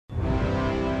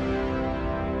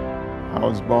I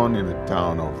was born in the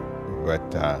town of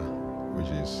Wheta, which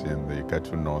is in the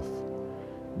Ketu North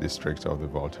district of the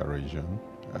Volta region,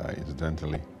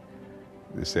 incidentally,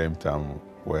 the same town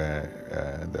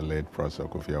where the late Professor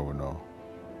Kofi Anyidoho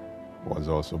was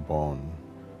also born.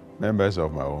 Members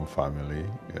of my own family,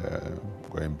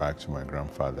 going back to my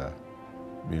grandfather,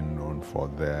 being known for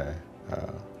their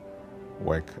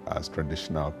work as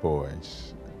traditional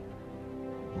poets.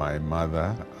 My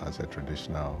mother as a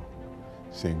traditional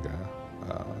singer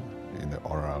in the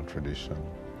oral tradition.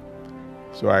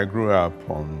 So I grew up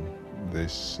on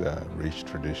this rich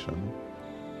tradition.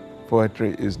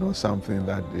 Poetry is not something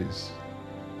that is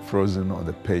frozen on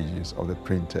the pages of the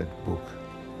printed book.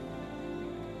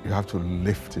 You have to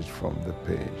lift it from the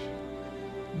page,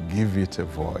 give it a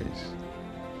voice.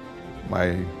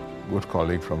 My good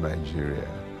colleague from Nigeria,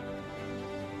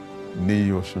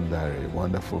 Niyo Sundari,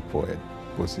 wonderful poet,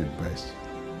 puts it best,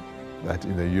 that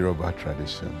in the Yoruba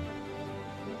tradition,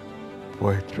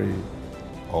 poetry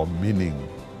or meaning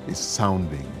is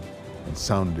sounding, and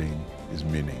sounding is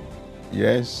meaning.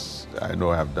 Yes, I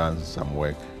know I've done some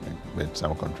work, made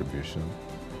some contribution,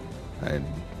 and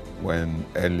when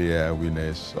earlier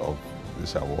winners of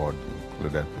this award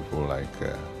included people like,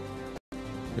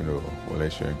 Wole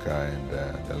Soyinka and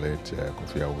the late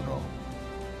Kofi Anyidoho,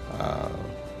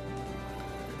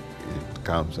 it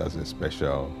comes as a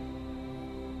special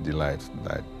delight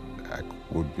that I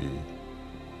would be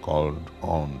called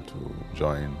on to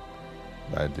join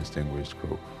that distinguished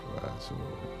group.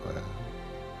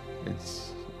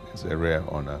 It's a rare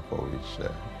honor for which,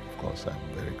 of course,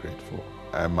 I'm very grateful.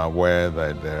 I'm aware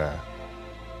that there are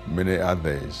many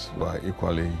others who are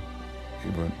equally,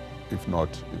 even if not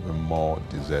even more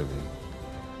deserving.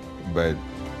 But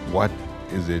what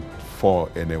is it for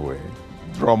anyway?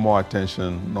 Draw more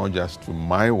attention not just to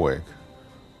my work,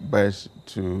 but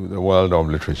to the world of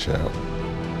literature.